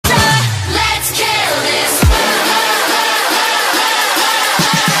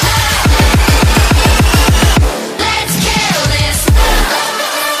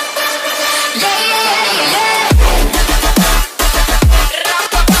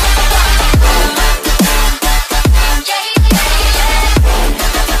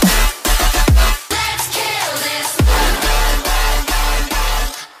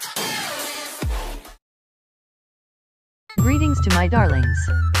darlings.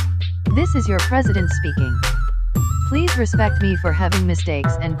 This is your president speaking. Please respect me for having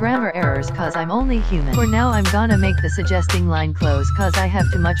mistakes and grammar errors cause I'm only human. For now I'm gonna make the suggesting line close cause I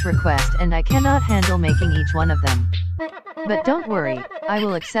have too much request and I cannot handle making each one of them. But don't worry, I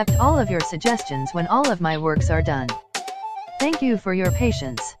will accept all of your suggestions when all of my works are done. Thank you for your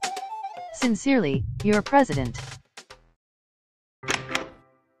patience. Sincerely, your president.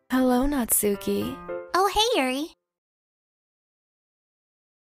 Hello, Natsuki. Oh, hey, Yuri.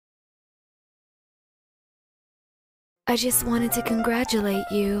 I just wanted to congratulate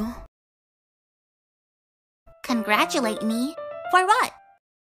you. Congratulate me? For what?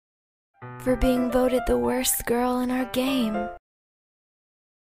 For being voted the worst girl in our game.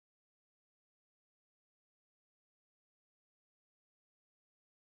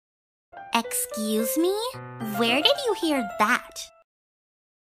 Excuse me? Where did you hear that?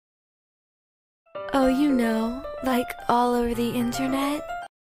 Oh, you know, like all over the internet.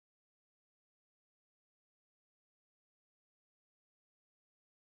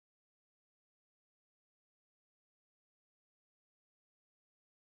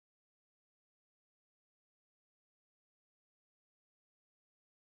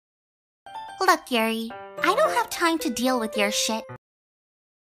 Look, Yuri, I don't have time to deal with your shit.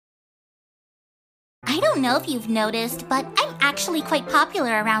 I don't know if you've noticed, but I'm actually quite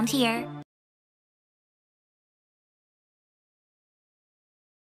popular around here.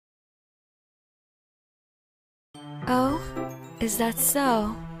 Oh? Is that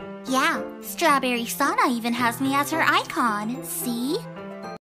so? Yeah, StrawberrySana even has me as her icon, see?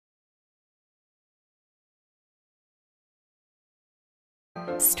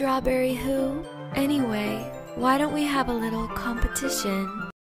 Strawberry who? Anyway, why don't we have a little competition?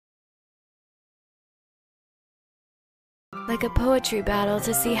 Like a poetry battle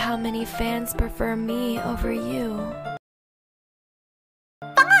to see how many fans prefer me over you.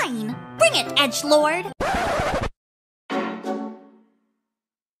 Fine! Bring it, edgelord!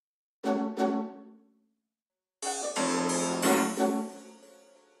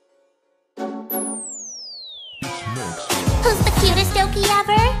 Who's the cutest dokie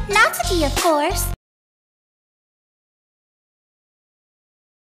ever? Natsuki, of course.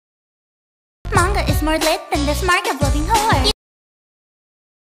 Manga is more lit than this mark of loving whore.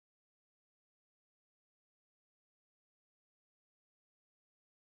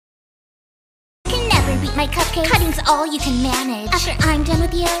 You can never beat my cupcake. Cutting's all you can manage. After I'm done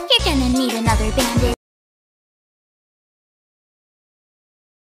with you, you're gonna need another bandage.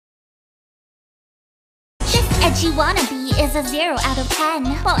 Edgy wannabe is a 0 out of 10.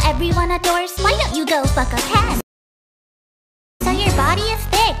 While everyone adores, why don't you go fuck a 10? So your body is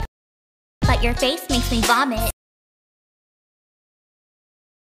thick, but your face makes me vomit.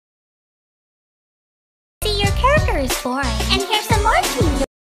 See, your character is boring. And here's some more to you.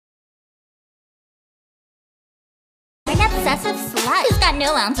 You're an obsessive slut who's got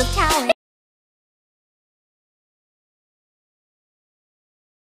no ounce of talent.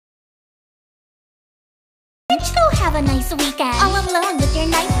 Go have a nice weekend, all alone with your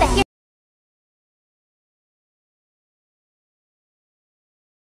nice bed.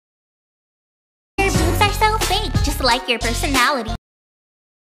 Your boobs are so fake, just like your personality.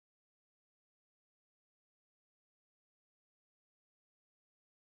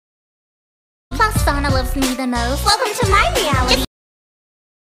 Plus, Sana loves me the most. Welcome to my reality.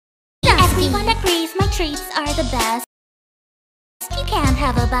 Everyone agrees my treats are the best. You can't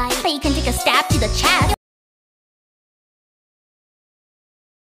have a bite, but you can take a stab to the chest.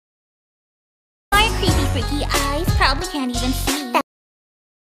 Creepy freaky eyes probably can't even see that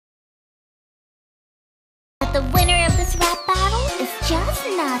the winner of this rap battle is just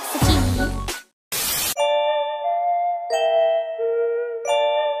Natsuki.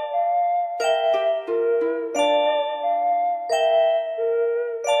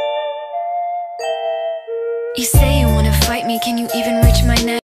 You say you wanna fight me, can you even reach my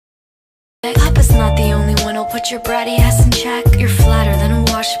neck? Papa's not the only one who'll put your bratty ass in check. You're flatter than a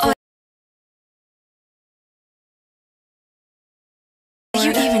wash. You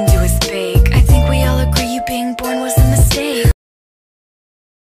even do is big. I think we all agree you being born was a mistake.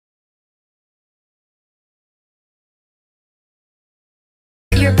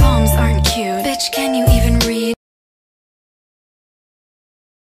 Your poems aren't cute. Bitch, can you even read?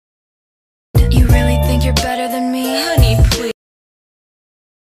 You really think you're better than me? Honey, please.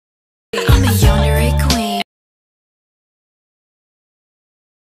 I'm a yandere queen.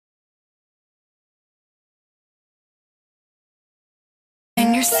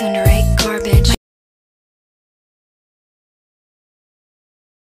 And your tsundere garbage.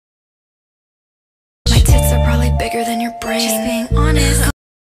 My tits are probably bigger than your brain. Just being honest.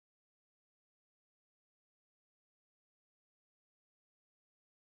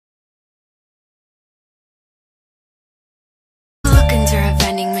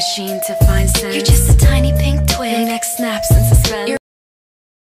 machine to find sense. You're just a tiny pink twig. Your neck snaps in suspense. You're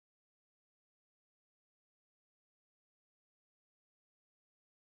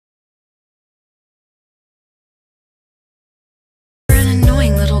an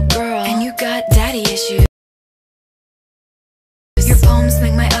annoying little girl, and you got daddy issues. Your poems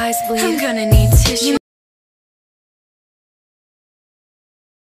make my eyes bleed. I'm gonna need tissue.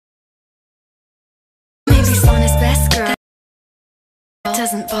 Maybe Sana's best girl.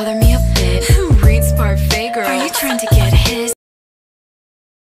 Doesn't bother me a bit. Who reads parfait girl? Are you trying to get his?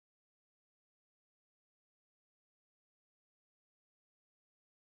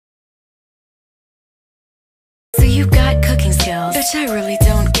 So you got cooking skills, which I really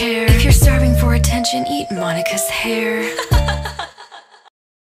don't care. If you're starving for attention, eat Monica's hair.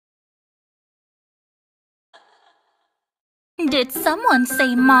 Did someone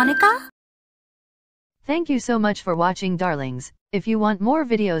say Monica? Thank you so much for watching, darlings. If you want more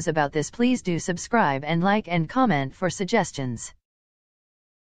videos about this, please do subscribe and like and comment for suggestions.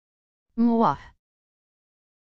 Mwah.